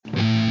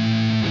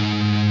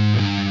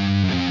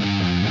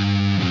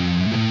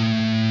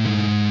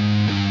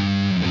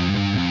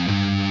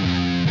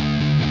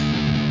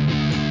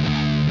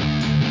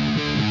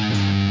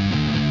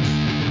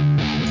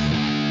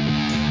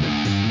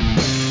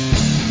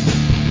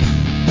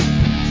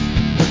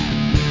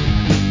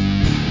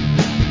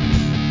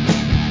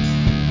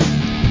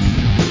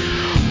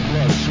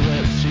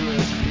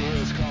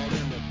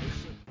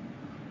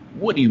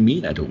What do you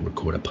mean I don't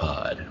record a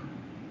pod?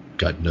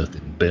 Got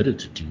nothing better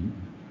to do.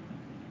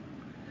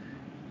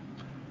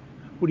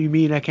 What do you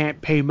mean I can't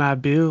pay my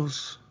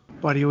bills?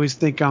 Why do you always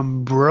think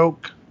I'm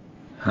broke?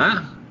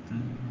 Huh?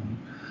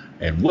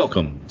 And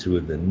welcome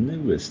to the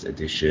newest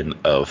edition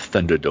of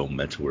Thunderdome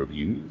Metal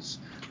Reviews.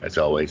 As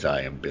always,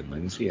 I am Ben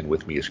Lindsay, and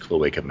with me is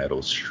Cloaca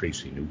Metal's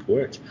Tracy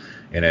Newport.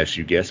 And as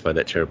you guessed by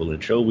that terrible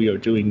intro, we are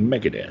doing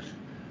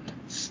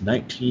Megadeth's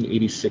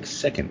 1986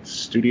 second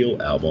studio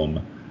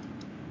album,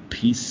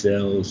 Peace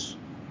Sells,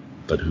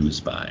 But Who's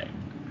Buying?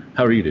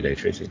 How are you today,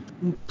 Tracy?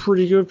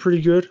 Pretty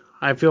good.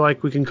 I feel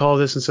like we can call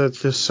this, instead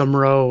of the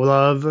Summer of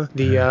Love,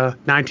 the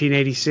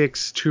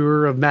 1986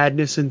 Tour of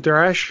Madness and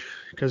Thrash,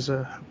 because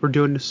we're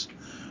doing this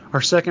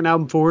our second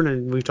album forward,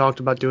 and we talked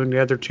about doing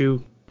the other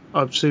two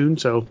up soon,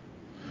 so...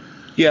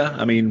 Yeah,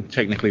 I mean,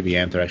 technically the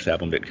Anthrax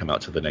album didn't come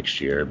out till the next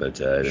year, but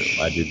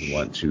I didn't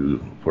want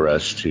for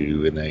us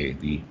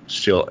to,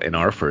 still in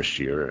our first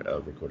year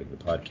of recording the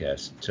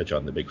podcast, touch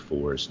on the Big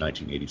Four's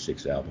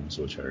 1986 albums,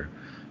 which are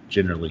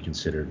generally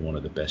considered one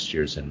of the best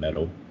years in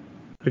metal.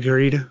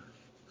 Agreed.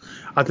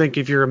 I think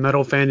if you're a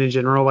metal fan in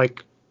general,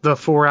 like the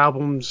four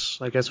albums,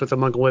 I guess with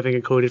Among the Living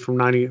included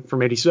from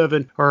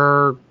 87,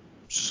 are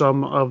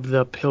some of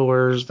the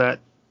pillars that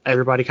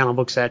everybody kind of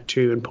looks at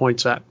too and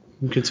points at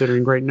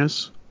considering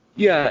greatness.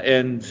 Yeah,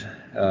 and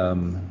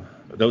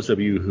those of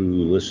you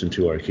who listen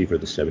to our Keeper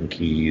the Seven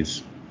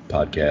Keys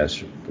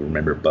podcast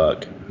remember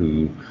Buck,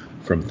 who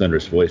from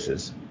Thunderous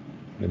Voices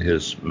in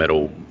his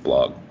metal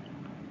blog.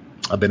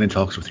 I've been in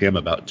talks with him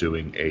about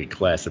doing a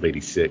Class of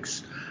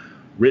 86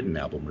 written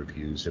album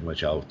reviews in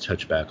which I'll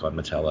touch back on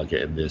Metallica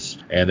in this.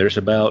 And there's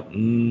there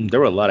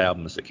were a lot of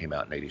albums that came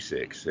out in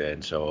 86.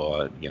 And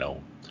so,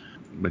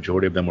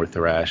 majority of them were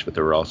thrash, but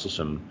there were also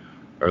some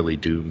early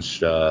Doom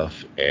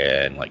stuff,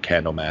 and like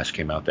Candlemass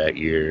came out that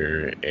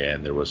year,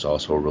 and there was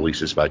also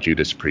releases by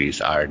Judas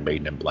Priest, Iron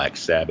Maiden, and Black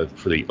Sabbath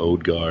for the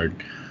Old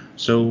Guard.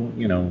 So,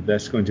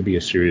 that's going to be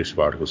a series of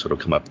articles that'll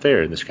come up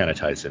there, and this kind of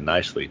ties in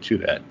nicely to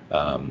that.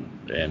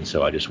 And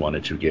so I just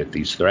wanted to get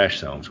these thrash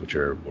songs, which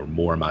were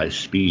more my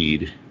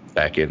speed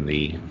back in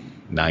the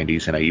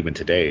 90s and even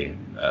today,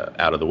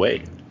 out of the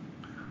way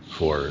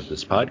for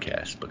this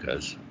podcast,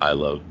 because I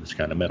love this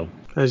kind of metal.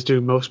 As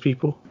do most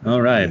people.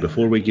 All right,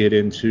 before we get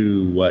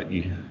into what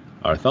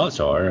our thoughts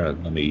are,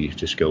 let me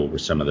just go over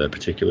some of the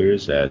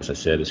particulars. As I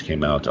said, this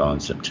came out on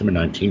September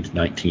 19th,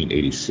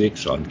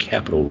 1986 on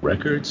Capitol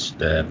Records.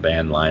 The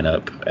band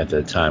lineup at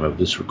the time of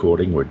this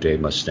recording were Dave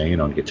Mustaine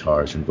on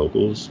guitars and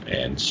vocals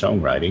and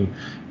songwriting,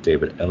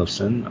 David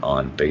Ellefson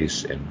on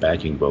bass and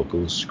backing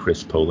vocals,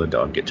 Chris Poland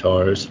on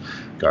guitars,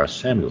 Garth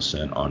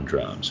Samuelson on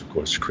drums. Of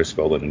course, Chris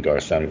Poland and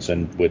Garth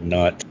Samuelson would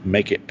not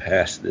make it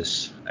past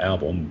this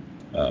album.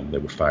 They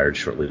were fired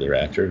shortly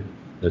thereafter.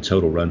 The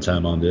total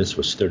runtime on this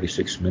was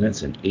 36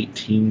 minutes and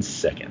 18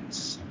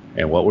 seconds.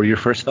 And what were your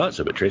first thoughts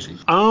of it, Tracy?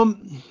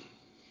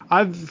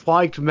 I've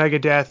liked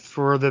Megadeth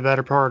for the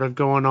better part of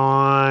going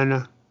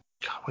on,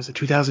 was it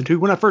 2002?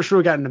 When I first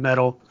really got into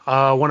metal,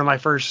 one of my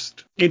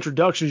first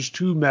introductions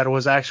to metal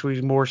was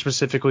actually more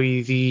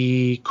specifically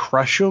the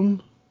Crush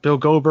 'Em, Bill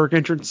Goldberg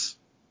entrance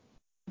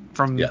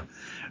from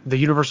the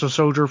Universal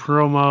Soldier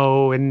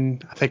promo,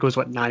 and I think it was,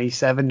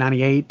 97,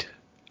 98?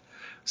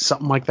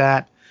 Something like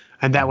that.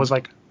 And that was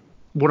like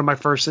one of my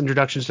first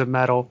introductions to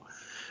metal.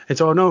 And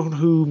so I know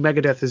who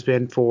Megadeth has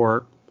been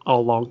for a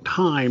long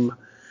time.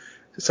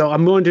 So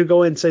I'm going to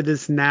go ahead and say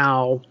this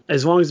now.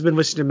 As long as I've been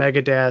listening to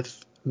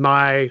Megadeth,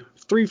 my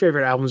three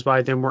favorite albums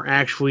by them were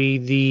actually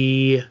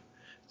the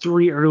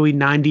three early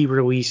 90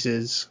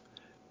 releases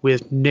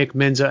with Nick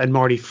Menza and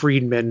Marty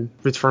Friedman.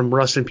 It's from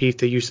Rust in Peace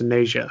to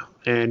Euthanasia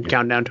and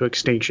Countdown to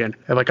Extinction.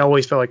 And I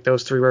always felt like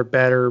those three were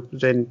better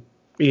than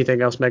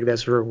anything else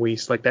Megadeth's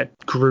released, like that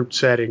group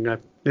setting,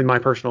 in my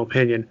personal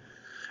opinion.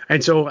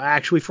 And so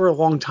actually for a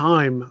long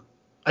time,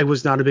 I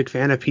was not a big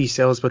fan of Peace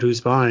Sells, But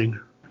Who's Buying?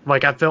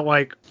 Like, I felt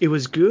like it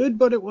was good,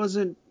 but it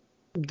wasn't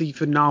the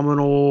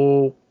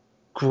phenomenal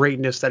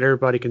greatness that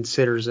everybody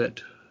considers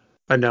it.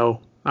 I know.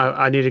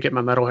 I need to get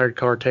my metalhead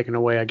card taken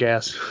away, I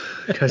guess,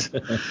 because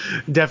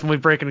definitely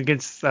going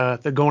against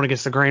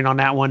the grain on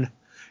that one.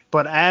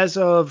 But as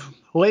of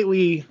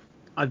lately,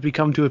 I've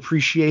become to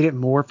appreciate it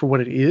more for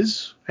what it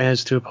is,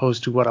 as to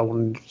opposed to what I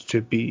wanted it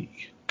to be.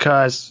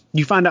 Because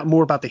you find out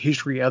more about the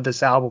history of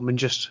this album and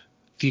just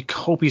the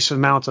copious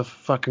amounts of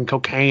fucking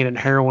cocaine and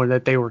heroin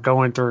that they were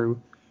going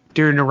through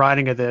during the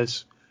writing of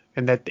this,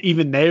 and that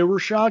even they were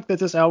shocked that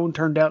this album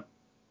turned out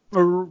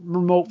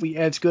remotely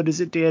as good as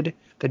it did.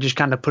 They just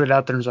kind of put it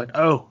out there and was like,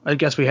 oh, I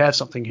guess we have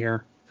something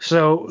here.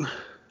 So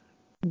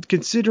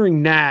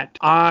considering that,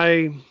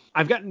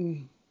 I've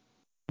gotten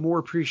more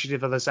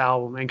appreciative of this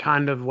album and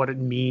kind of what it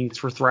means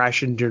for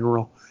thrash in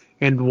general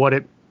and what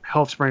it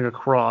helps bring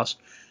across.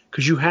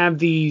 Because you have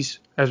these,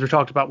 as we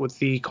talked about with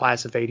the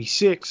Class of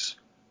 86,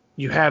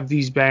 you have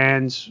these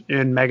bands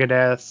in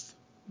Megadeth,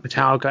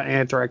 Metallica,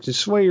 Anthrax, and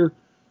Slayer,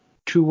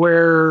 to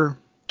where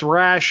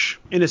thrash,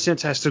 in a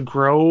sense, has to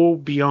grow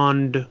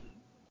beyond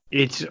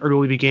its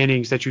early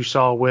beginnings that you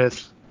saw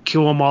with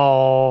Kill 'Em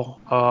All,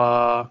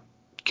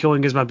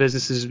 Killing Is My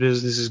Business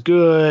is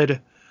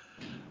good.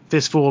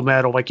 Fistful of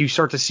Metal, like you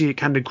start to see it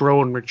kind of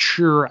grow and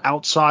mature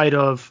outside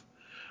of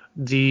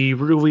the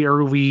really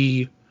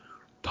early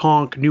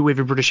punk, new wave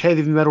of British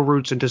heavy metal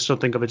roots into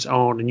something of its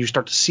own, and you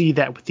start to see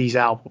that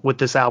with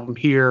this album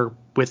here,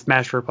 with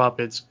Master of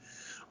Puppets,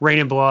 Rain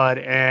and Blood,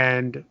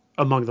 and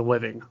Among the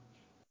Living.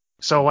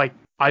 So like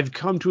I've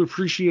come to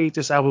appreciate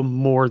this album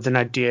more than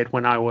I did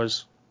when I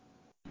was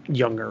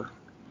younger.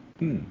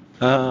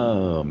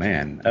 Oh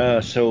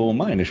man. So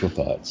my initial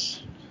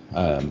thoughts.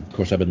 Of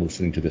course, I've been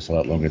listening to this a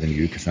lot longer than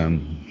you because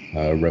I'm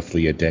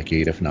roughly a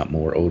decade, if not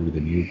more, older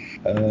than you.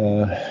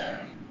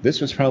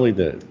 This was probably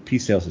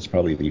Peace Sells is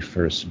probably the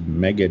first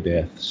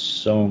Megadeth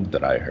song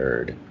that I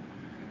heard.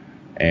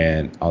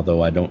 And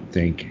although I don't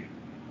think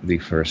the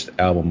first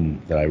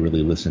album that I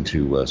really listened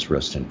to was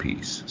Rust in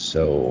Peace.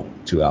 So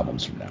 2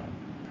 albums from now.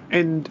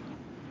 And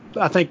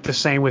I think the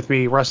same with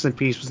me. Rust in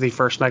Peace was the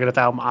first Megadeth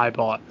album I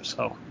bought.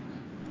 So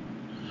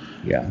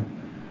yeah.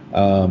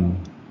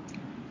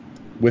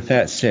 With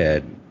that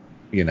said,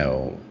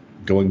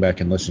 going back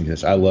and listening to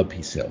this, I love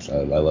Peace Sells. I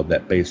love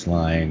that bass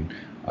line.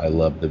 I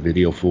love the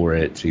video for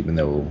it, even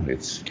though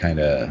it's kind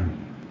of,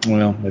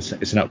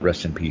 it's not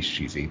Rust in Peace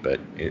cheesy, but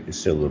it's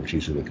still a little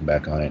cheesy looking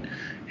back on it.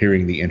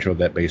 Hearing the intro of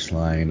that bass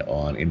line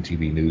on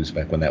MTV News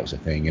back when that was a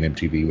thing, and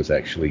MTV was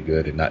actually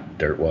good and not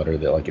Dirtwater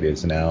like it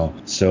is now.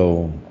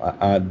 So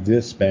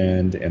this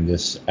band and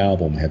this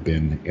album have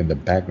been in the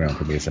background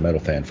for me as a metal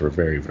fan for a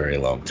very, very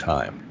long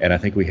time. And I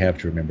think we have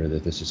to remember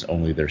that this is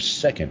only their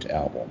second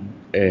album.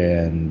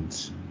 And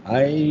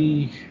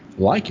I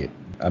like it.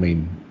 I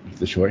mean,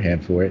 the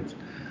shorthand for it.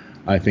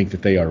 I think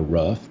that they are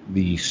rough.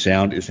 The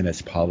sound isn't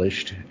as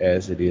polished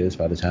as it is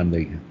by the time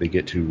they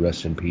get to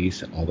Rust in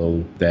Peace,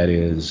 although that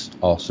is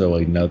also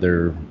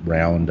another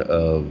round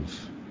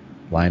of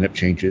lineup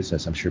changes,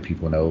 as I'm sure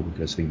people know,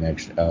 because the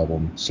next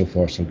album, So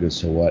Far So Good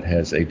So What,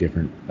 has a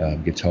different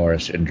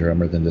guitarist and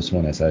drummer than this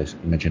one, as I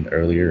mentioned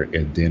earlier,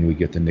 and then we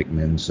get the Nick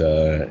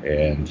Menza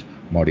and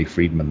Marty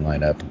Friedman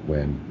lineup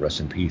when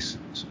Rust in Peace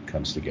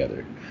comes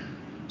together.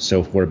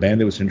 So for a band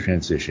that was in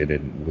transition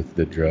and with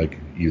the drug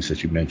use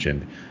that you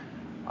mentioned,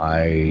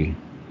 I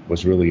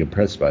was really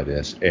impressed by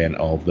this. And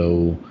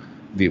although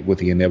with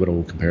the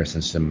inevitable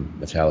comparisons to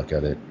Metallica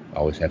that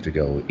always have to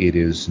go, it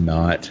is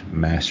not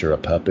Master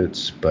of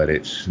Puppets, but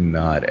it's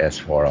not as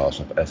far off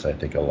as I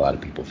think a lot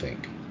of people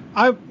think.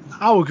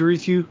 I'll agree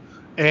with you.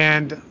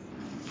 And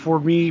for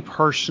me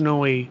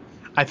personally,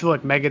 I feel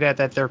like Megadeth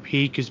at their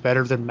peak is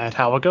better than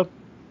Metallica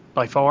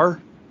by far.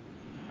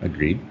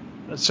 Agreed.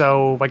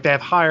 So like they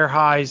have higher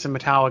highs than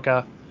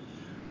Metallica.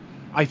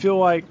 I feel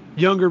like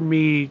younger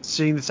me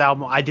seeing this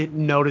album, I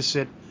didn't notice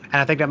it, and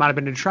I think that might have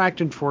been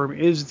detracting for him,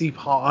 is the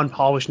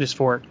unpolishedness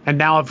for it. And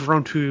now I've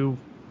grown to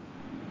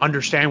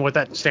understand what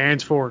that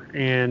stands for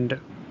and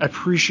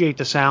appreciate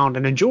the sound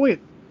and enjoy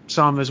it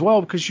some as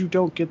well, because you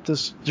don't get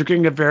this, you're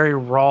getting a very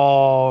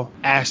raw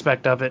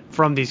aspect of it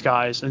from these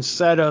guys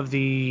instead of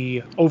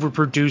the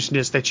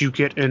overproducedness that you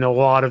get in a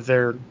lot of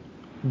their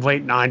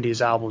late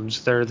 90s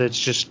albums. That's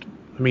just,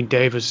 I mean,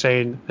 Dave was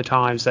saying at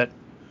times that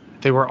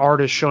they were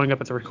artists showing up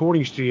at the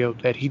recording studio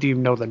that he didn't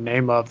even know the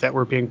name of that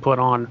were being put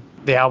on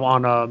the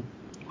album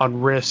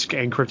on Risk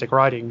and Cryptic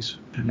Writings.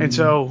 Mm-hmm. And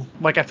so,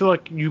 like, I feel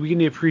like you begin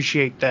to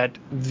appreciate that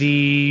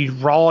the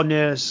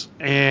rawness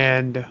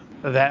and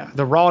that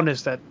the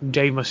rawness that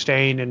Dave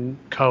Mustaine and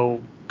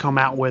co come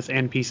out with,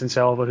 and Peace and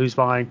Selva, Who's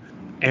Buying.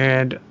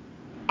 And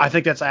I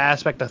think that's an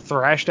aspect of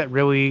thrash that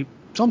really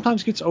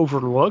sometimes gets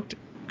overlooked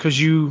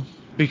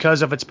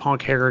because of its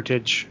punk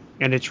heritage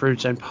and its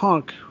roots in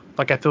punk.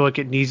 Like, I feel like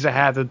it needs to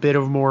have a bit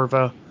of more of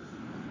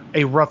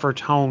a rougher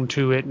tone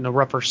to it and a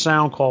rougher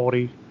sound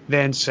quality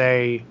than,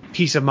 say,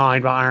 Peace of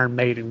Mind by Iron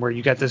Maiden, where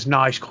you got this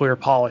nice, clear,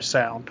 polished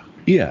sound.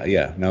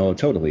 Yeah. No,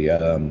 totally.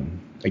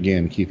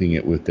 Again, keeping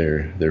it with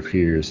their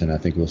peers, and I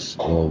think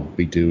we'll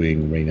be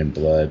doing Rain and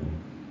Blood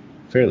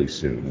fairly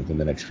soon, within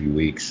the next few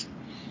weeks.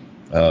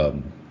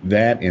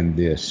 That and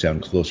this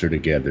sound closer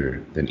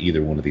together than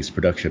either one of these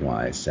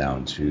production-wise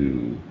sound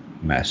to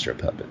Master of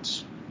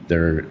Puppets.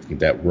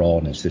 That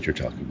rawness that you're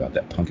talking about,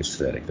 that punk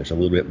aesthetic, there's a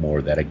little bit more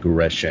of that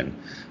aggression.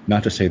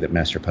 Not to say that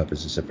Master of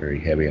Puppets is a very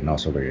heavy and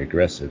also very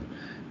aggressive.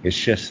 It's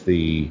just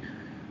it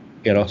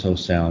also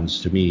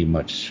sounds to me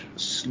much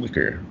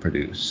slicker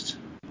produced.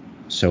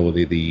 So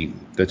the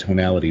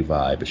tonality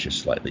vibe is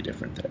just slightly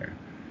different there.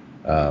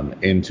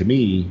 And to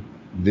me,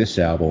 this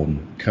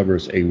album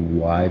covers a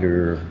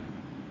wider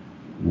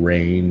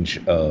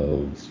range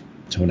of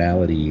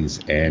tonalities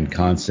and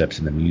concepts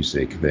in the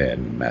music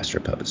than Master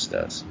of Puppets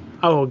does.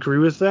 I will agree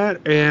with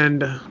that,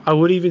 and I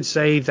would even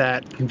say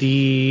that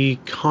the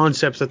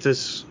concepts that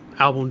this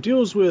album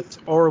deals with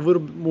are a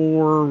little bit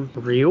more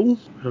real.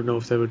 I don't know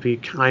if that would be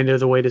kind of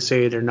the way to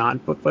say it or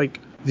not, but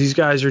like these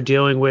guys are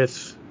dealing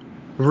with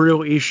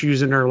real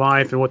issues in their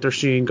life and what they're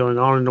seeing going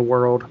on in the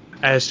world,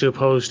 as to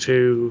opposed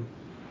to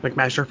like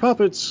Master of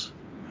Puppets,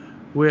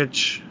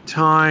 which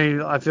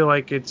I feel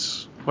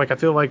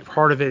like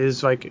part of it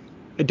is like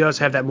it does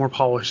have that more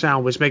polished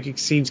sound, which makes it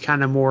seems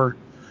kind of more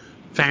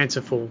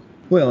fanciful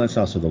Well, it's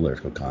also the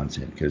lyrical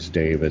content because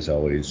Dave has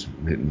always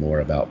written more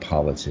about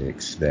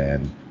politics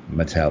than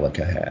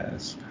Metallica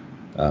has.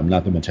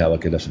 Not that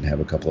Metallica doesn't have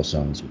a couple of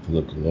songs with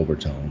political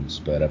overtones,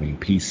 but I mean,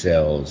 Peace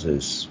Sells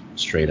is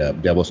straight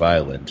up Devil's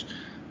Island.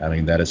 I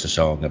mean, that is a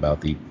song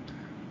about the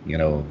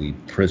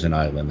prison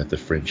island that the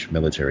French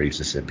military used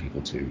to send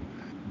people to.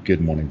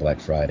 Good Morning Black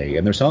Friday.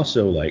 And there's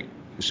also like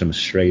some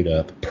straight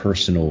up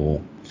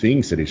personal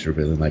things that he's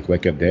revealing. Like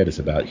Wake Up Dead is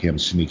about him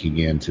sneaking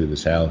into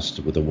this house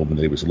with a woman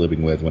that he was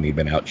living with when he'd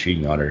been out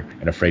cheating on her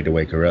and afraid to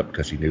wake her up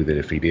because he knew that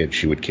if he did,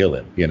 she would kill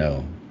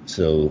him.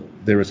 So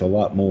there is a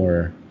lot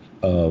more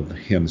of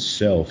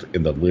himself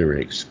in the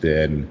lyrics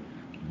than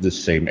the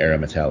same era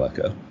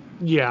Metallica.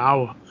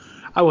 Yeah,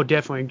 I will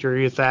definitely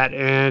agree with that.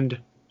 And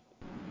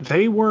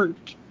they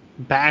weren't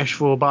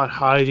bashful about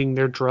hiding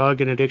their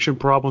drug and addiction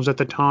problems at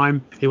the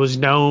time. It was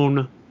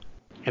known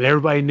and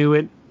everybody knew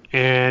it.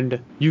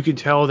 And you can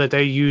tell that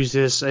they use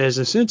this as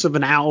a sense of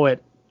an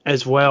outlet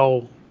as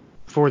well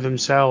for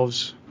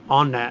themselves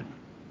on that.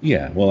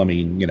 Yeah, well, I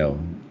mean,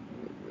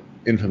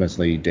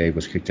 infamously, Dave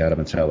was kicked out of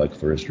Metallica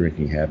for his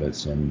drinking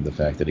habits and the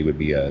fact that he would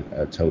be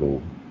a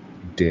total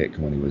dick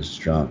when he was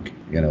drunk.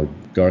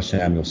 Gar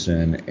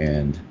Samuelson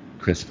and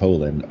Chris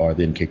Poland are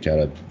then kicked out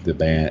of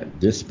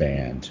this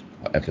band,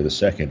 after the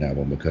second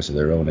album because of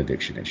their own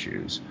addiction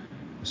issues.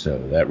 So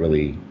that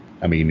really,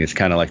 I mean, it's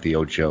kind of like the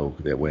old joke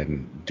that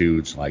when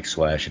dudes like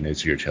Slash and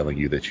Izzy are telling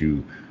you that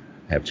you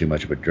have too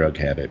much of a drug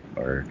habit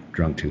or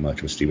drunk too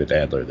much with Steven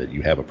Adler, that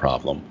you have a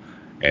problem.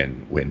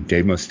 And when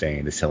Dave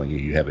Mustaine is telling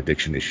you have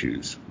addiction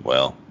issues,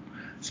 well,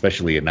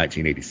 especially in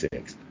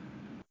 1986.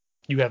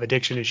 You have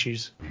addiction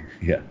issues.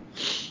 Yeah.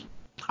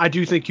 I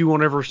do think you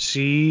won't ever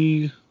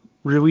see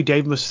really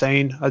Dave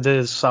Mustaine at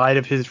the side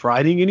of his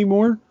writing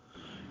anymore,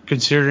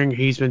 considering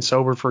he's been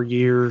sober for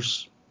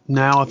years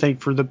now, I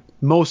think for the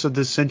most of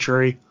this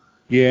century.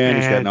 Yeah, and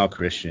he's gotten all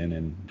Christian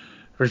and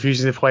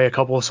refusing to play a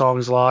couple of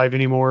songs live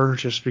anymore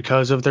just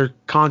because of their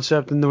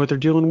concept and what they're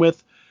dealing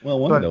with. Well,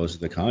 one of those is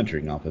The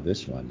Conjuring off of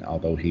this one,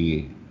 although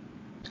he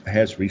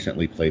has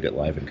recently played it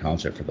live in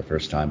concert for the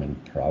first time in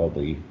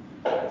probably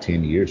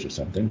 10 years or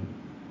something.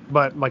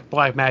 But like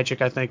Black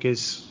Magic, I think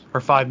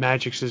or Five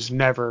Magics is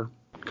never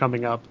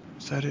coming up.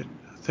 Is that it?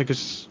 I think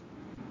it's...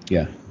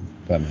 Yeah,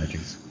 Five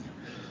Magics.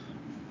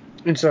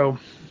 And so,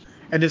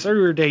 in this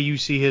earlier day, you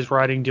see his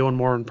writing dealing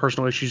more in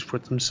personal issues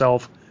with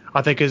himself.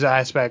 I think his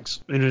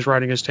aspects in his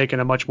writing has taken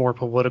a much more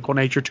political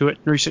nature to it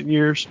in recent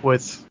years.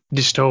 With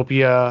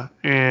Dystopia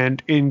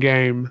and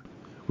Endgame,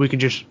 we can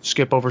just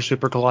skip over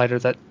Super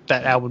Collider.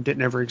 That album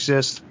didn't ever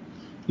exist.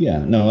 Yeah,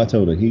 no, I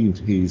told him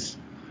he's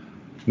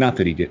not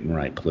that he didn't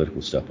write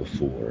political stuff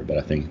before, but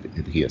I think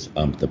that he has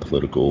upped the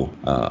political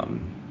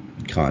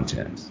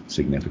content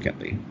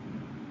significantly.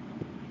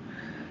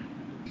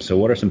 So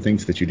what are some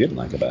things that you didn't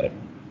like about it?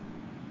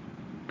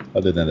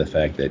 Other than the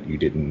fact that you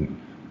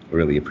didn't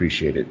really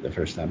appreciate it the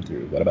first time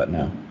through. What about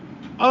now?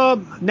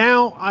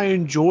 Now I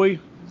enjoy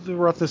the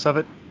roughness of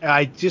it.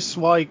 I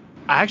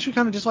actually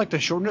kind of dislike the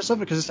shortness of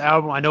it because this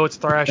album, I know it's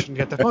thrash and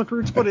get the funk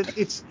roots, but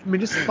it's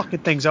this fucking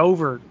thing's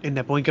over in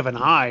the blink of an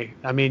eye.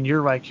 I mean,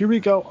 you're like, here we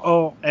go.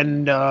 Oh,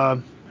 and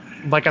I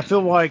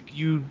feel like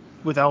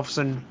with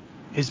Elfson,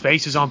 his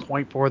bass is on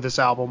point for this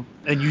album,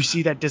 and you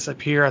see that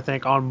disappear, I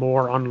think,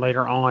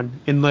 later on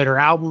in later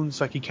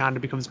albums. Like he kind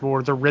of becomes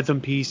more the rhythm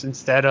piece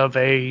instead of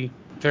a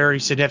very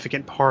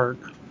significant part.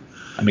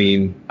 I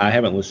mean, I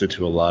haven't listened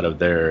to a lot of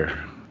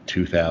their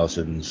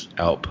 2000s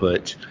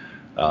output.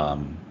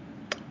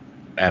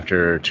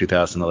 After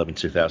 2011,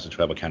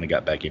 2012, I kind of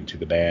got back into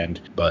the band,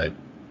 but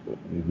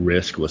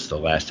Risk was the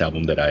last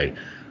album that I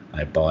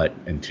bought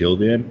until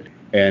then.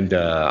 And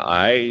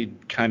I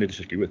kind of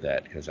disagree with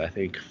that because I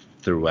think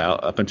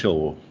throughout, up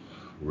until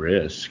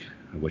Risk,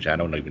 which I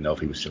don't even know if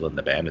he was still in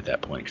the band at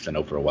that point, because I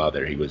know for a while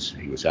there he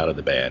was out of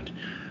the band.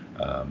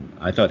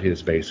 I thought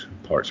his bass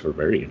parts were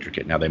very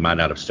intricate. Now, they might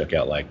not have stuck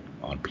out like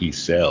on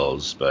Peace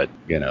Sells, but,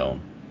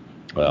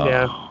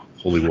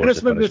 Holy Wars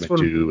of Punishment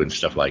 2 and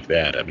stuff like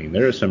that. I mean,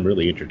 there is some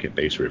really intricate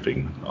bass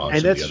riffing on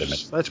some of the other.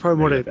 That's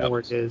probably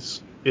what it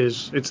is.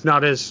 It's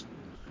not as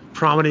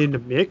prominent in the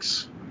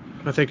mix,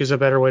 I think is a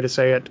better way to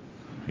say it.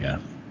 Yeah.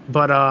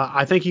 But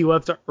I think he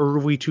left the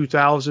early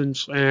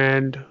 2000s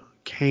and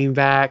came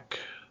back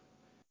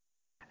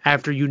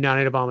after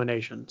United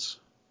Abominations.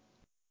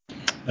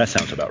 That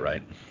sounds about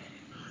right.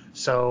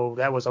 So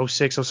that was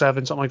 06,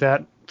 07, something like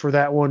that for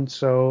that one.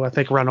 So I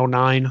think around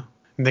 09.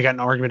 And they got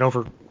an argument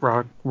over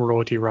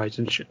royalty rights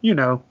and shit,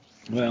 Well,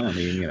 I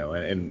mean,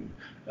 and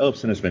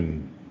Elfson has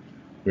been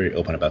very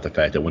open about the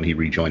fact that when he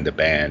rejoined the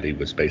band, he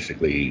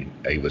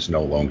was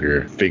no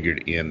longer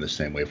figured in the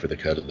same way for the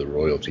cut of the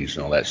royalties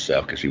and all that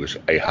stuff because he was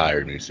a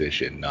hired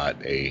musician, not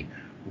a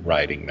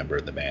writing member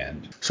of the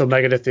band. So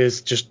Megadeth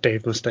is just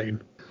Dave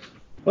Mustaine.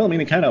 Well, I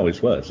mean, it kind of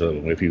always was. So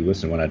if you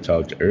listen when I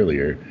talked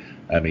earlier,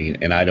 I mean,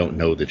 and I don't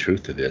know the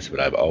truth to this, but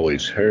I've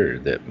always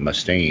heard that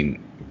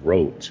Mustaine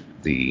wrote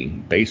the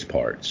bass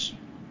parts.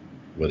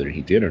 Whether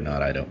he did or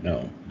not, I don't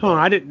know. Oh,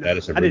 I didn't. That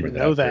is a rumor I didn't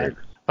know that. Heard.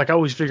 Like I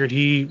always figured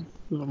he,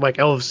 like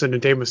Elfson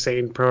and Dave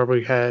Mustaine,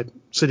 probably had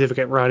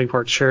significant writing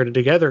parts shared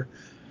together.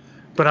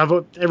 But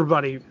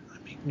everybody,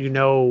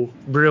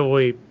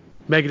 really,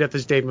 Megadeth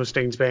is Dave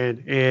Mustaine's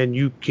band, and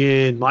you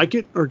can like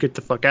it or get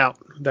the fuck out.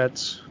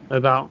 That's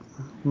about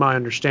my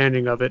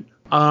understanding of it.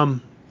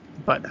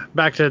 But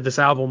back to this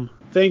album,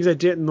 things I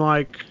didn't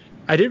like.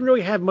 I didn't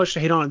really have much to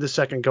hate on it this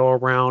second go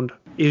around.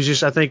 It was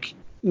just, I think,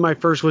 my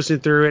first listen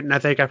through it, and I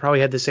think I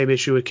probably had the same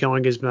issue with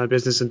Killing Is My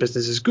Business and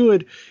Business Is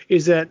Good,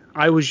 is that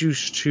I was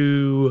used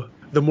to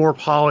the more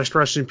polished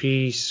Rest in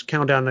Peace,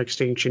 Countdown to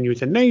Extinction,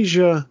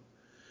 Euthanasia,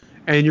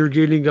 and you're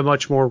getting a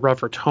much more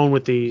rougher tone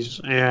with these,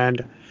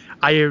 and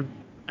I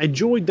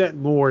enjoyed that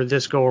more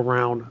this go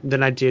around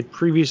than I did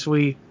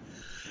previously.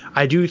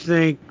 I do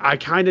think I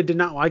kind of did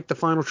not like the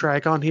final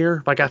track on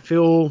here. Like, it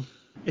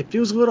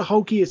feels a little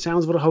hokey. It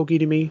sounds a little hokey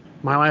to me.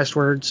 My last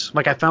words.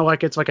 Like, I felt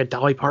like it's like a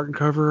Dolly Parton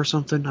cover or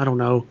something. I don't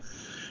know.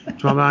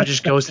 So my mind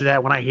just goes to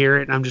that when I hear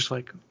it, and I'm just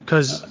like,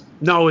 because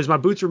no, as My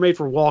Boots Were Made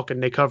for Walking,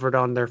 they covered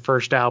on their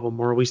first album,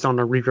 or at least on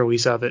the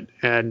re-release of it,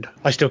 and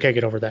I still can't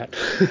get over that.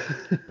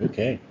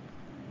 Okay.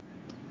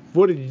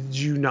 What did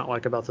you not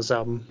like about this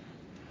album?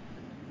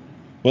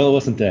 Well, it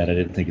wasn't that. I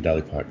didn't think of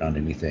Dolly Parton on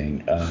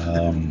anything.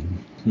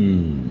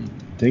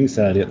 Things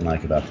that I didn't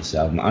like about this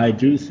album. I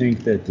do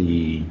think that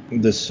the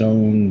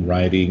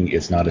songwriting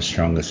is not as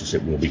strong as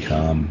it will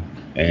become.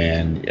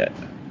 And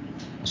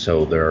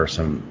so there are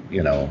some,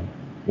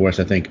 whereas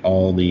I think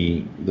all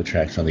the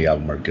tracks on the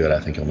album are good, I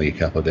think only a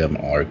couple of them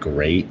are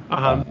great.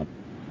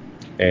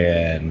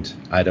 And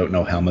I don't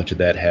know how much of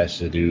that has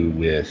to do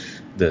with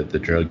the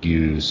drug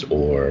use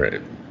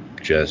or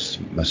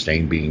just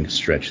Mustaine being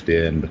stretched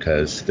thin,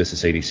 because this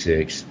is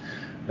 86.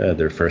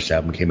 Their first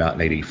album came out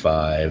in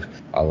 85.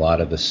 A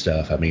lot of the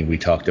stuff, I mean, we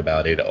talked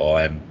about it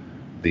on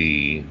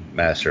the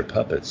Master of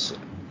Puppets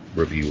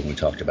review when we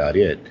talked about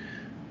it,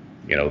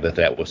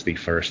 that was the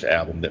first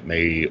album that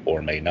may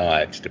or may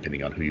not,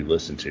 depending on who you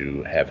listen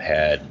to, have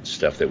had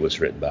stuff that was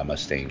written by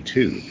Mustaine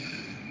too.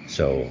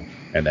 So,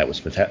 and that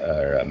was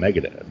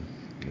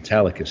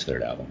Metallica's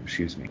third album,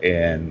 excuse me.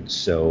 And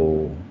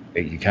so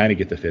you kind of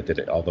get the fit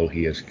that although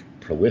he is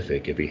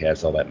prolific, if he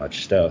has all that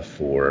much stuff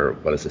for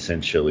what is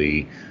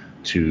essentially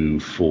 2,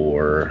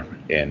 4,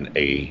 and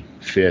a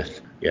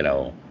fifth,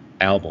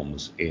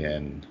 albums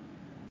in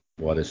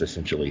what is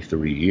essentially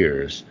 3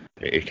 years,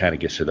 it kind of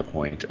gets to the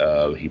point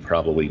of he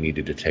probably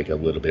needed to take a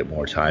little bit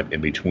more time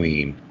in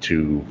between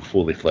to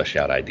fully flesh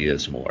out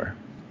ideas more.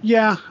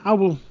 Yeah,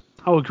 I'll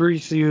agree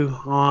with you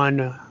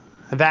on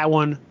that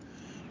one.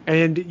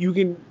 And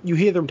you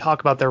hear them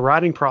talk about their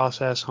writing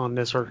process on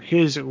this, or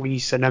his at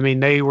least, and I mean,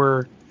 they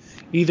were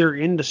either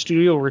in the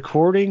studio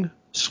recording,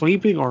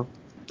 sleeping, or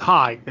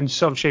high in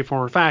some shape,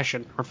 form, or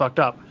fashion, or fucked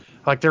up.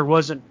 Like, there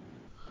wasn't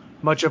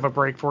much of a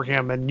break for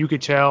him, and you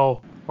could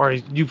tell, or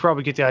you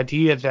probably get the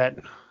idea that,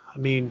 I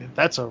mean,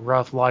 that's a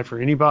rough life for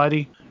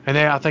anybody. And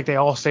I think they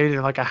all stayed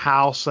in like a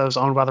house that was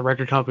owned by the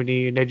record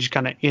company, and they just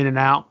kind of in and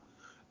out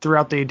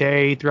throughout the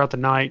day, throughout the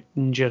night,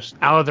 and just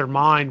out of their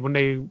mind when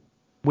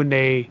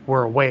they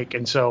were awake.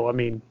 And so, I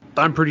mean,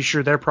 I'm pretty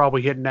sure they're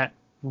probably hitting that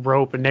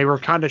rope, and they were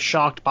kind of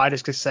shocked by the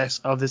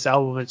success of this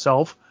album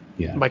itself.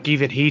 Yeah. Like,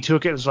 even he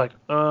took it was like,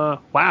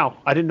 wow,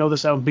 I didn't know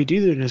this album would be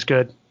doing as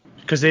good.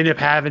 Because they ended up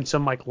having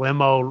some like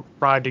limo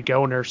ride to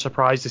go, and they're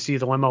surprised to see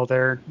the limo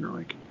there. And they're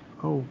like,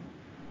 oh,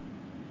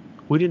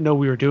 we didn't know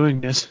we were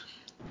doing this.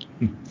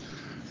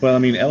 Well, I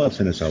mean,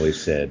 Ellefson has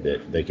always said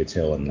that they could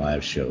tell in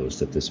live shows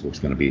that this was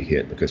going to be a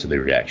hit because of the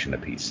reaction to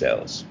Peace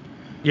Sells.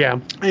 Yeah,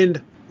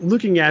 and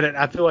looking at it,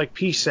 I feel like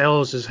Peace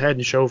Sells is head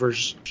and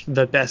shoulders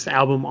the best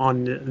album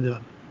on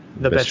the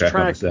best track.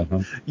 On this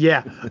album.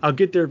 Yeah, I'll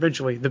get there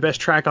eventually. The best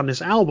track on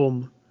this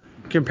album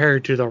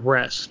compared to the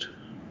rest.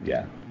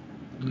 Yeah.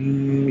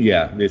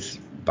 Yeah, it's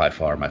by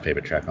far my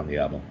favorite track on the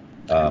album.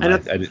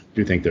 I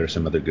do think there are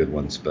some other good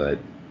ones, but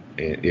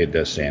it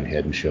does stand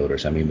head and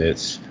shoulders. I mean,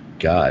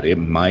 it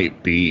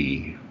might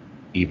be,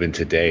 even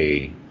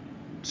today,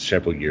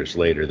 several years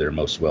later, their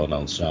most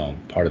well-known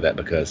song. Part of that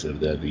because of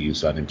the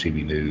use on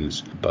MTV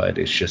News, but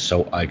it's just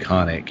so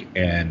iconic.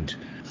 And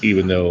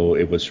even though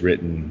it was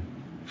written,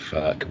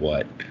 it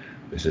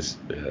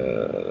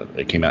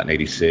came out in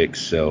 86,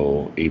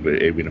 so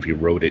even if you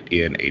wrote it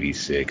in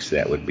 86,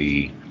 that would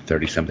be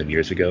 30-something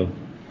years ago,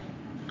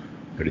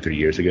 33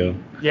 years ago.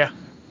 Yeah.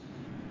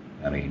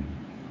 I mean,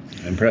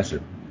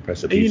 impressive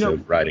piece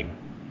of writing.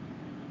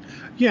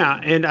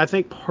 Yeah, and I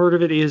think part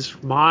of it is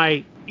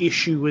my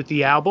issue with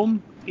the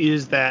album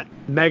is that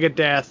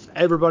Megadeth,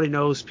 everybody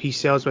knows Peace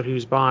Sells what he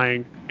was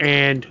buying,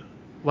 and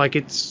like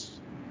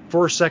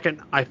for a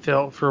second I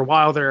felt, for a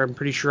while there, I'm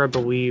pretty sure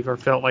I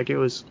felt like it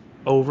was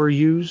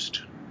overused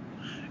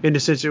in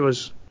the sense it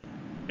was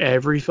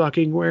every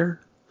fucking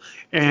where.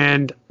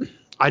 And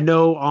I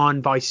know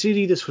on Vice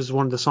City this was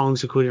one of the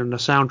songs included on the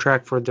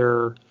soundtrack for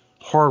their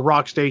hard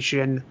rock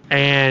station,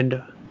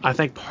 and I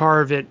think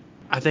part of it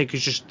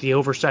is just the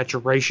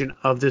oversaturation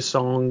of this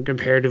song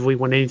comparatively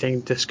when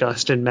anything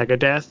discussed in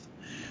Megadeth.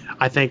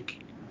 I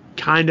think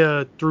kind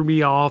of threw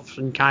me off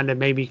and kind of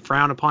made me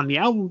frown upon the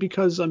album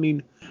because, I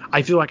mean,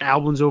 I feel like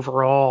albums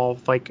overall,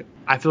 like,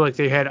 I feel like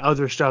they had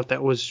other stuff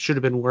that should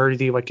have been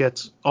worthy. Like,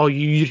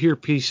 you'd hear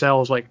Peace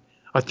Sells like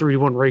a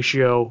 3-to-1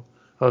 ratio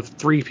of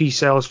 3 Peace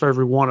Sells for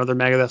every one other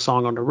Megadeth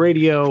song on the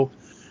radio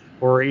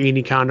or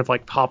any kind of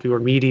like popular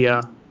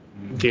media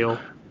deal.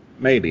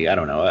 Maybe, I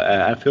don't know.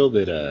 I feel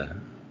that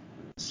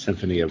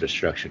Symphony of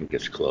Destruction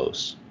gets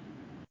close.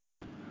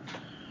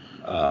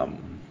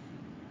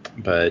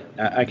 But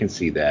I can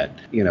see that,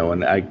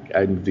 and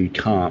I'm the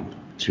comp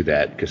to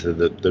that because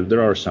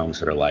there are songs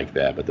that are like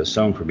that, but the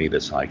song for me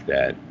that's like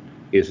that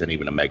isn't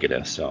even a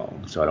Megadeth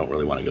song, so I don't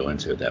really want to go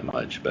into it that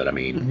much. But I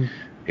mean,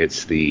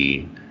 It's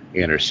the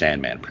Enter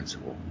Sandman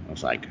principle. I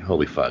was like,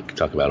 holy fuck,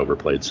 talk about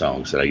overplayed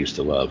songs that I used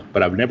to love,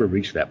 but I've never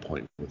reached that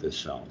point with this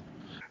song.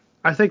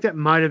 I think that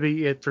might have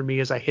been it for me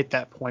as I hit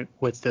that point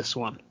with this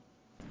one.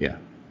 Yeah.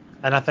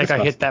 And I think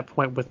I hit that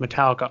point with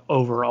Metallica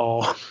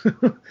overall.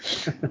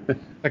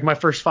 Like my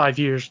first 5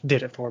 years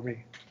did it for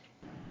me.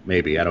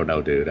 Maybe. I don't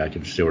know, dude. I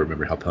can still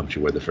remember how pumped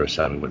you were the first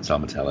time we went and saw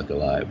Metallica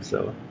live.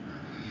 So,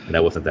 and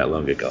that wasn't that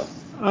long ago.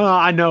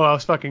 I know I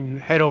was fucking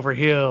head over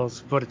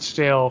heels, but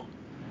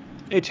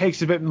it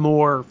takes a bit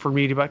more for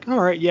me to be like, all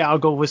right, yeah, I'll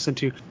go listen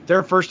to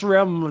their first 3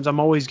 albums.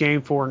 I'm always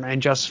game for,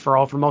 and Justice for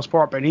All for the most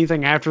part. But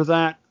anything after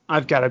that,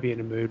 I've got to be in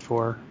the mood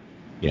for.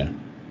 Yeah.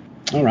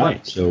 All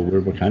right. So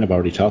we're kind of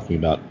already talking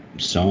about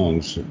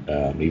songs,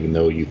 even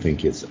though you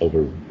think it's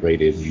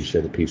overrated. You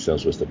said that Peace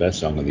Sells was the best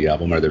song on the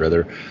album. Are there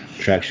other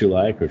tracks you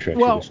like or tracks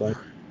you dislike?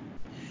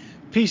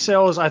 Peace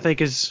Sells, I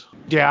think,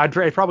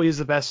 it probably is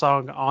the best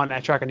song on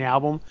that track on the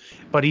album.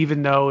 But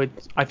even though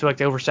I feel like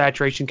the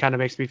oversaturation kind of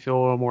makes me feel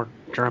a little more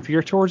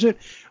grumpier towards it.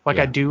 Like,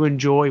 I do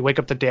enjoy Wake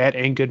Up the Dead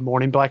and Good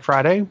Morning Black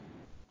Friday.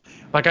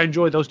 Like, I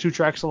enjoy those 2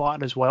 tracks a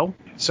lot as well.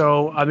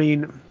 So, I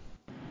mean,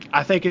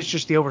 I think it's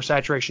just the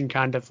oversaturation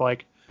kind of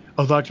like,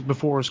 I liked it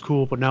before it was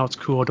cool, but now it's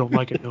cool. I don't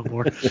like it no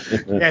more.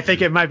 Yeah, I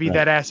think it might be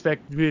that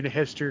aspect, being a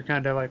hipster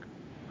kind of like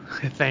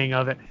thing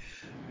of it.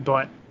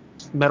 But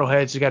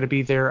metalheads have got to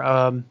be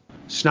their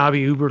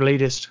snobby uber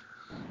latest.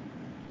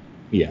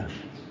 Yeah.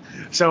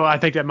 So I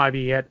think that might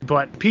be it.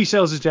 But Peace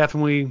Sells is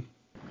definitely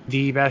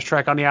the best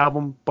track on the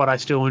album, but I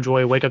still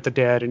enjoy Wake Up the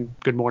Dead and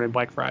Good Morning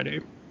Black Friday.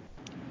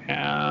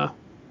 Not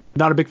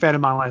a big fan of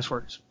My Last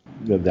Words.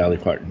 The Dolly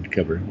Parton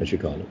cover, as you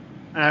call it.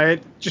 I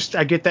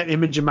get that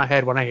image in my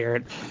head when I hear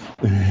it.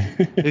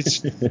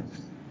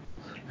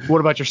 What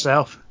about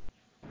yourself?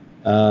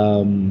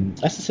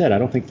 As I said, I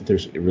don't think that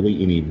there's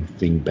really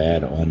anything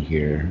bad on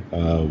here.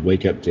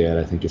 Wake Up Dead,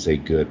 I think, is a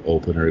good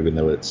opener, even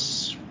though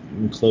it's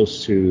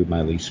close to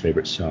my least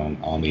favorite song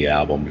on the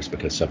album, just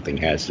because something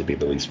has to be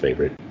the least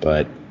favorite.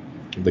 But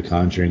The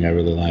Conjuring, I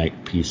really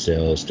like. Peace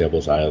Sells,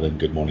 Devil's Island,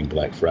 Good Morning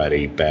Black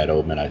Friday, Bad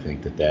Omen. I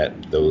think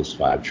that those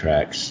 5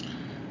 tracks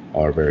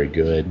are very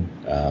good.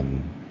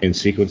 In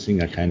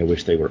sequencing, I kind of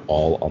wish they were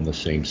all on the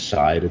same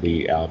side of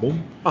the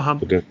album,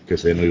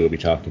 because then we would be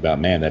talking about,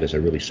 man, that is a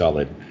really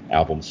solid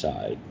album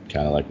side,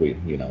 kind of like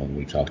when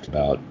we talked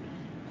about,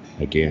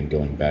 again,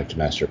 going back to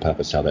Master of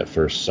Puppets, how that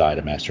first side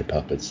of Master of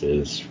Puppets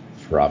is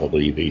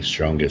probably the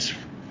strongest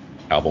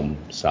album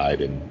side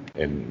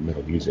in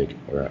metal music,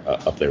 or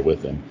up there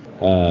with them.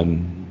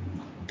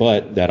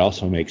 But that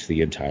also makes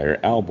the entire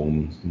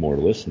album more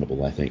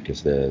listenable, I think,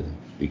 because the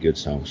good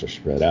songs are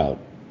spread out.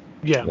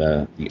 Yeah.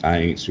 The I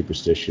Ain't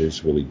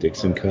Superstitious Willie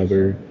Dixon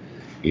cover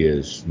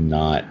is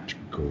not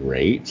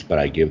great, but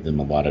I give them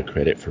a lot of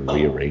credit for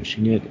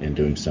rearranging it and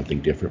doing something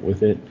different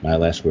with it. My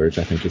Last Words,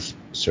 I think, is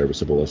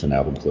serviceable as an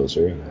album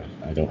closer.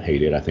 I don't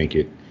hate it. I think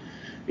it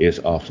is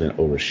often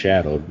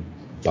overshadowed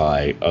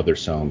by other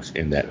songs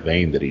in that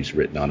vein that he's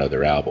written on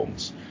other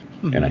albums.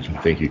 And I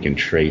think you can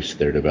trace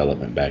their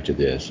development back to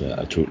this.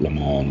 Tout le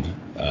Monde,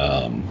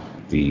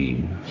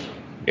 the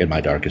In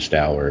My Darkest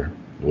Hour,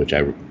 which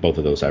both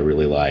of those I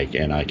really like,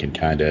 and I can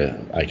kind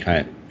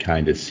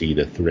of see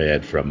the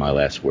thread from My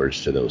Last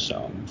Words to those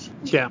songs.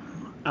 Yeah,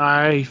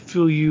 I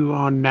feel you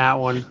on that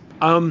one.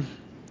 And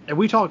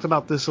we talked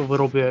about this a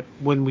little bit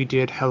when we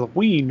did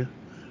Halloween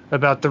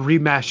about the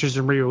remasters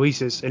and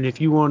re-releases. And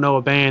if you want to know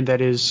a band that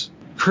is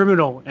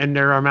criminal in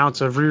their amounts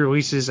of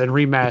re-releases and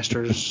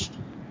remasters,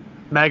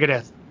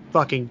 Megadeth,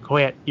 fucking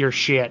quit your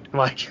shit.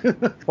 Like.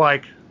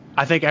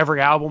 I think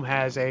every album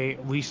has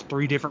at least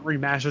 3 different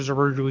remasters or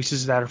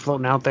re-releases that are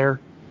floating out there.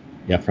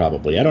 Yeah,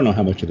 probably. I don't know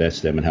how much of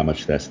that's them and how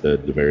much that's the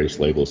various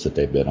labels that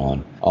they've been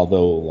on.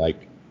 Although,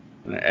 like,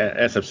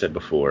 as I've said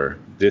before,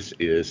 this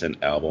is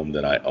an album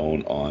that I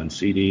own on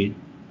CD,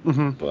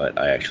 but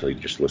I actually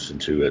just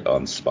listened to it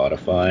on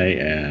Spotify,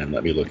 and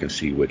let me look and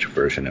see which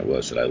version it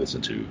was that I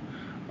listened to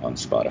on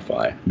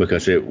Spotify.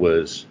 Because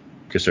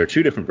there are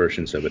 2 different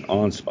versions of it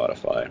on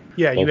Spotify.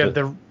 Yeah, you have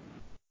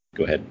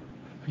Go ahead.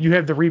 You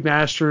have the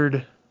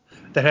remastered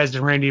that has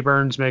the Randy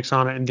Burns mix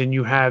on it, and then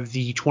you have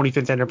the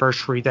 25th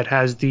anniversary that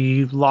has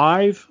the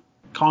live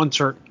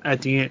concert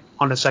at the end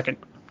on the second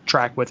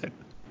track with it.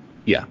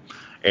 Yeah,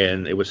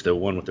 and it was the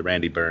one with the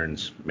Randy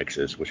Burns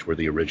mixes, which were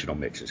the original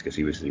mixes, because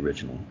he was the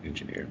original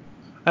engineer.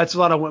 That's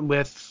what I went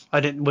with. I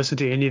didn't listen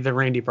to any of the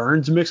Randy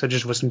Burns mix. I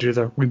just listened to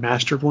the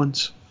remastered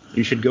ones.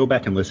 You should go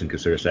back and listen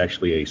because there's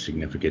actually a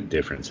significant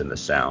difference in the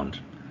sound.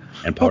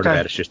 And part of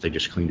that is just they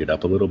just cleaned it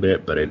up a little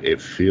bit, but it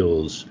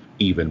feels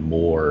even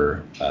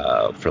more,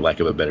 for lack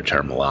of a better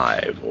term,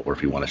 live, or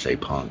if you want to say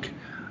punk,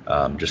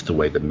 just the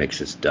way the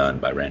mix is done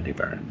by Randy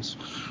Burns.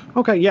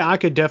 Okay, yeah, I'll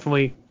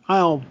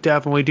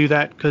definitely do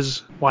that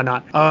because why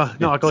not?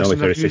 No, I go listen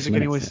to the music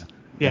anyways.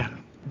 Yeah.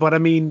 But I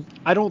mean,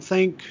 I know,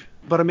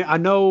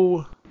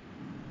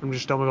 I'm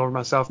just stumbling over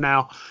myself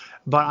now,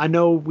 but I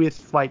know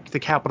with like the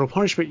Capital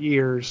Punishment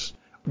years,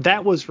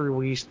 that was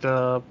released,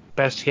 the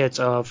best hits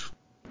of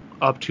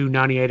up to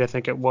 98, I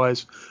think it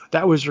was.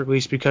 That was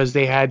released because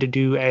they had to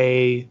do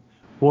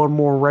one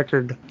more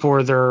record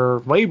for their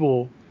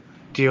label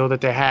deal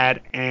that they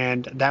had,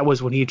 and that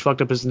was when he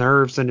fucked up his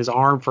nerves and his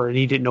arm and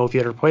he didn't know if he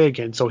had to play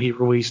again, so he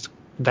released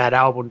that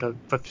album to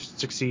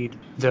succeed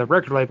the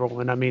record label.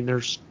 And I mean,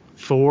 there's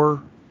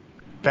 4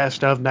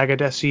 best of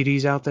Megadeth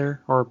CDs out there,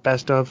 or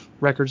best of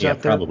records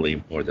out there. Yeah,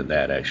 probably more than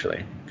that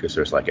actually, because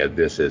there's like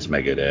This Is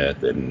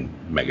Megadeth and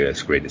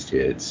Megadeth's Greatest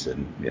Hits,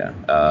 and yeah.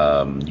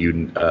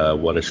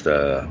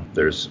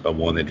 There's a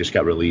one that just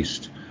got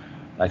released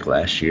like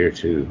last year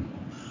too.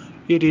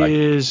 It like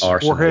is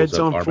Warheads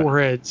on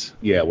Foreheads.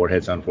 Yeah,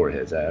 Warheads on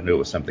Foreheads. I knew it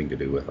was something to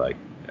do with like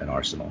an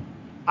arsenal.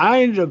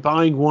 I ended up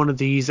buying one of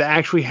these that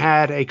actually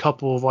had a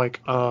couple of like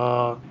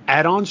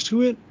add-ons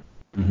to it.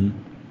 Mm-hmm.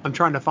 I'm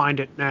trying to find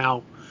it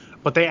now.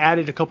 But they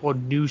added a couple of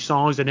new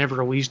songs that never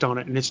released on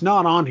it, and it's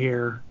not on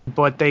here,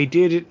 but they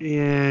did it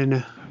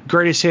in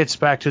Greatest Hits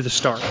Back to the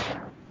Start.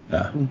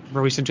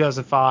 Released in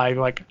 2005.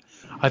 Like,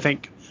 I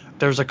think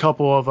there's a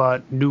couple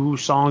of new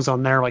songs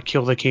on there, like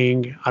Kill the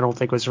King. I don't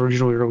think was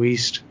originally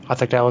released. I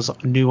think that was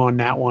new on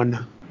that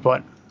one.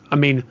 But, I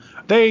mean,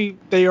 they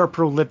are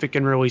prolific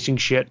in releasing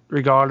shit,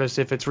 regardless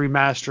if it's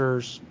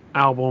remasters,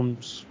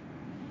 albums,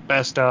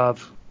 best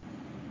of.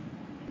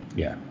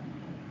 Yeah.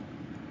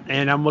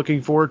 And I'm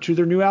looking forward to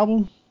their new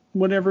album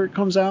whenever it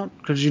comes out,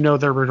 because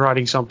they're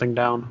writing something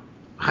down.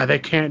 They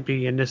can't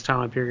be in this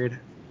time period.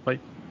 Like,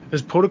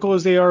 as political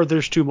as they are,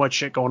 there's too much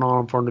shit going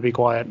on for them to be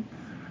quiet.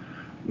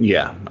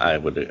 Yeah, I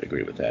would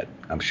agree with that.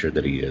 I'm sure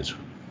that he is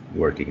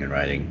working and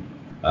writing.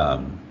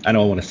 I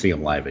know I want to see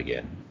him live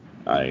again.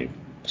 I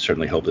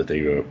certainly hope that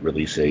they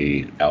release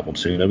a album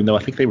soon, even though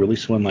I think they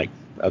released one, like,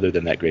 other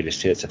than that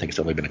Greatest Hits. I think it's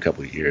only been a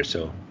couple of years,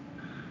 so.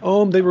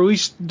 They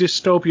released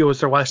Dystopia was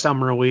their last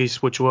album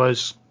release, which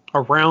was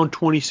around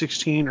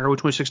 2016, early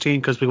 2016,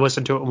 because we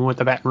listened to it when we went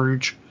to Baton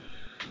Rouge.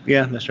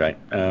 Yeah, that's right.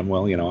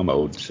 Well, I'm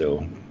old,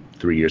 so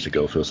 3 years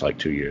ago feels like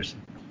 2 years.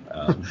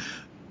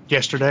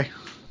 Yesterday.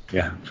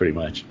 Yeah, pretty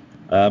much.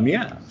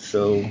 Yeah,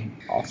 so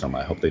awesome.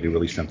 I hope they do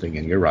release something,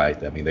 and you're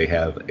right. I mean, they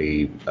have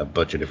a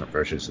bunch of different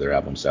versions of their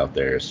albums out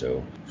there,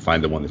 so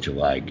find the one that you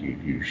like.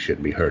 You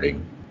shouldn't be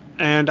hurting.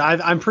 And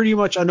I'm pretty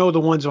much, I know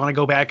the ones when I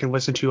go back and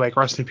listen to, like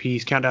Rust in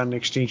Peace, Countdown to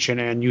Extinction,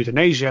 and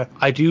Euthanasia.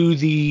 I do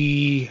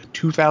the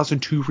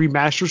 2002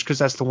 remasters because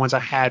that's the ones I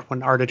had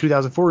or the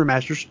 2004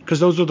 remasters, because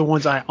those are the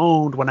ones I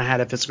owned when I had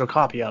a physical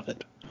copy of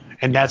it.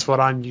 And that's what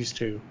I'm used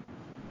to.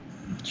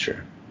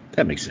 Sure.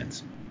 That makes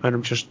sense. And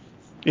I'm just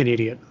an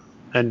idiot.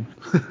 And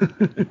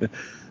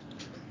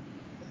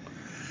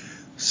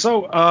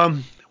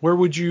so, what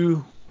would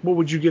you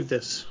give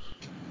this?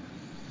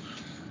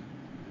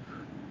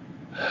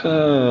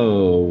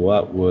 Oh,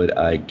 what would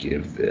I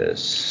give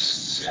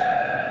this?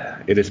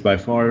 It is by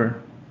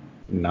far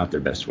not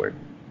their best work.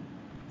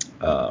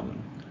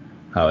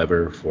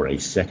 However, for a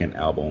second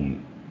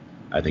album,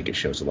 I think it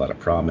shows a lot of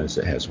promise.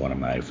 It has one of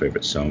my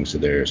favorite songs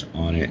of theirs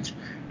on it.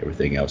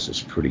 Everything else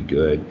is pretty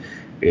good.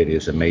 It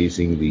is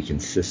amazing the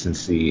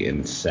consistency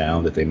in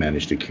sound that they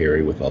managed to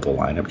carry with all the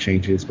lineup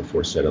changes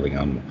before settling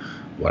on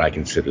what I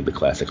consider the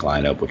classic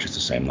lineup, which is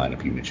the same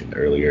lineup you mentioned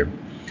earlier.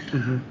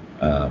 Mm-hmm.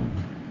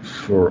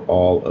 For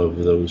all of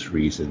those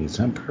reasons,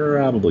 I'm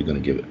probably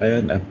going to give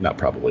it, not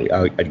probably,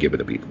 I'd give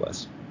it a B+.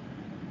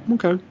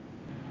 Okay.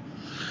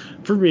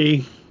 For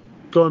me,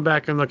 going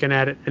back and looking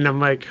at it, and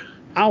I'm like,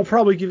 I'll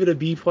probably give it a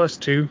B+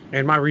 too.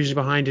 And my reason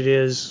behind it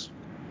is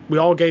we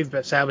all gave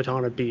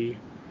Sabaton a B,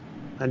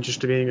 and just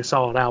to being a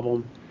solid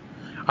album.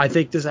 I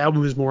think this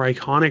album is more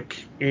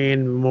iconic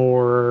and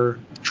more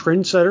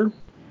trendsetter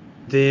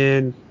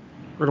than,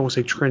 I don't want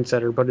to say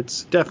trendsetter, but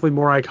it's definitely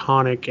more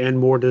iconic and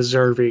more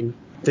deserving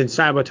than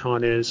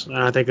Sabaton is. And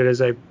I think it is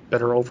a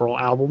better overall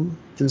album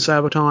than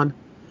Sabaton.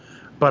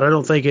 But I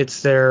don't think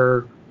it's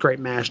their great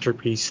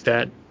masterpiece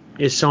that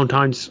is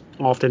sometimes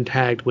often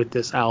tagged with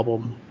this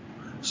album.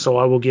 So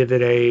I will give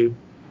it a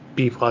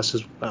B+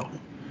 as well.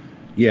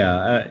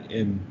 Yeah,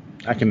 and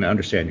I can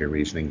understand your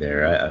reasoning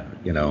there.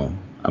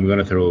 I'm going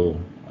to throw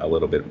a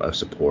little bit of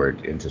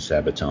support into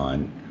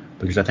Sabaton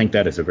because I think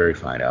that is a very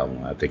fine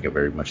album. I think it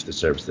very much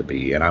deserves to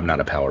be. And I'm not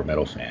a power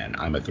metal fan.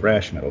 I'm a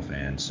thrash metal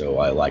fan, so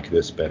I like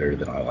this better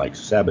than I like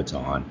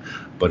Sabaton.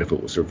 But if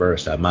it was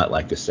reversed, I might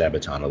like the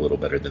Sabaton a little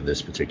better than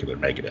this particular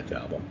Megadeth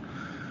album.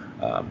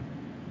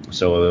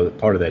 So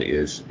part of that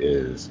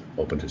is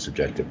open to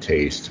subjective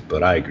taste,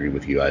 but I agree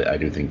with you. I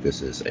do think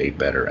this is a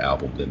better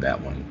album than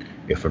that one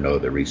if for no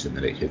other reason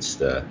than it hits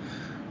the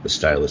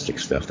stylistic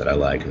stuff that I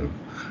like.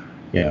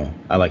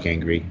 I like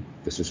angry.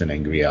 This is an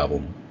angry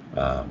album.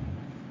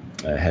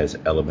 It has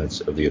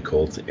elements of the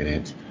occult in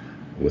it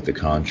with The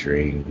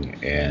Conjuring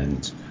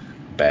and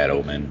Bad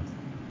Omen.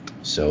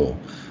 So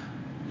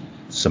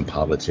some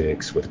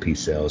politics with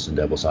Peace Cells and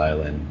Devil's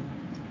Island,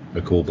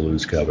 a cool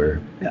blues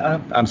cover. Yeah,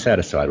 I'm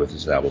satisfied with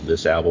this album.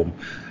 This album,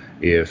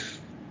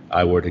 if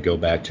I were to go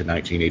back to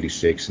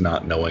 1986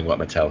 not knowing what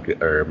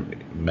Metallica or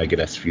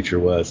Megadeth's future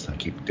was, I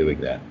keep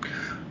doing that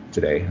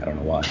today. I don't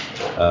know why.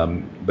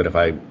 But if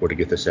I were to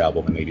get this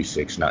album in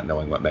 86 not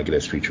knowing what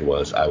Megadeth's future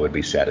was, I would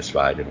be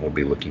satisfied and would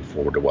be looking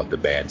forward to what the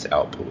band's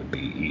output would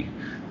be,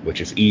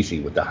 which is easy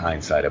with the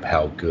hindsight of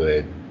how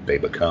good they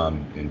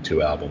become in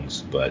 2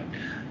 albums. But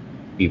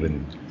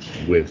even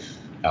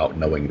without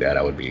knowing that,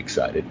 I would be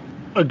excited.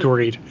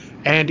 Agreed.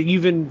 And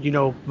even,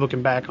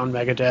 looking back on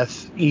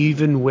Megadeth,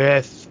 even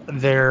with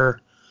their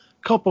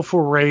couple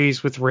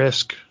forays with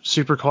Risk,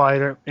 Super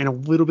Collider, and a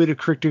little bit of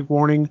Cryptic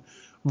Warning,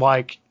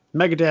 like,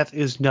 Megadeth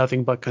is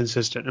nothing but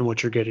consistent in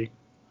what you're getting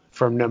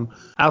from them.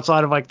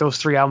 Outside of like those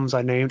 3 albums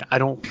I named, I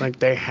don't think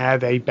they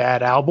have a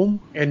bad album.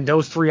 And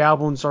those 3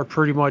 albums are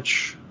pretty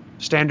much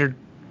standard,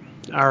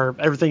 or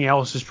everything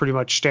else is pretty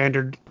much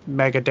standard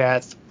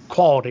Megadeth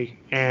quality.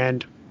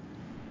 And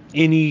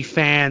any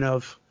fan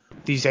of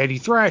these 80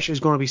 thrash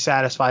is going to be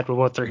satisfied with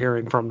what they're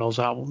hearing from those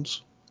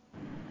albums.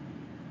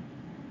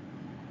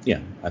 Yeah,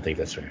 I think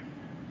that's fair.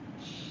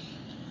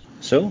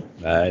 So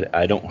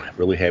I don't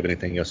really have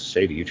anything else to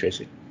say to you,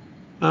 Tracy.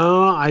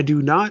 I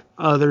do not,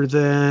 other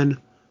than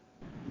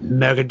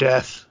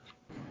Megadeth.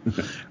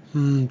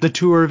 The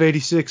tour of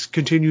 86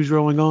 continues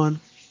rolling on.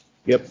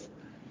 Yep.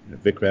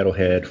 Vic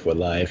Rattlehead for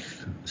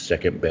life.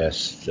 Second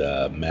best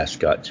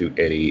mascot to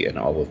Eddie in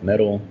all of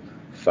metal.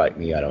 Fight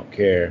me, I don't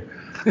care.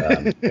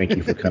 Thank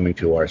you for coming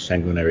to our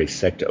sanguinary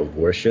sect of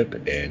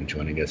worship and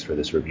joining us for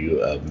this review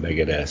of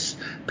Megadeth's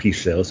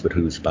Peace Cells, but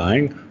who's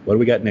buying? What do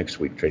we got next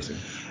week, Tracy?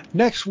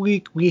 Next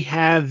week, we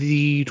have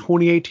the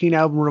 2018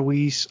 album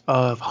release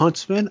of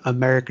Huntsman,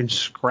 American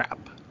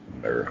Scrap.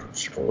 American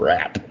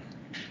Scrap.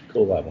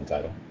 Cool album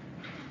title.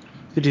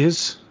 It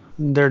is.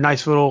 They're a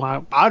nice little,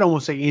 I don't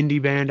want to say indie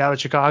band out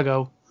of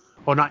Chicago.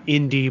 Well, not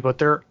indie, but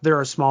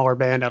they're a smaller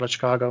band out of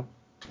Chicago.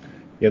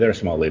 Yeah, they're a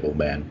small label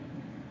band.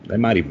 They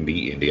might even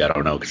be indie. I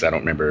don't know, because I don't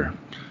remember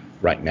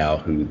right now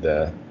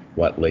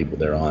what label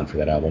they're on for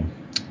that album.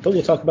 But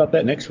we'll talk about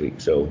that next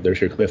week. So there's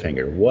your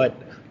cliffhanger. What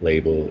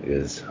label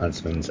is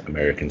Huntsman's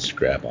American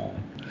Scrap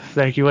on?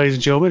 Thank you, ladies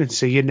and gentlemen, and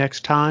see you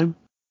next time.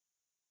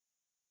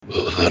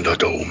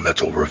 The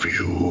Metal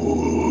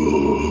Reviews.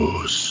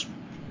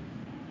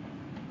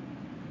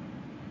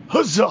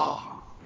 Huzzah!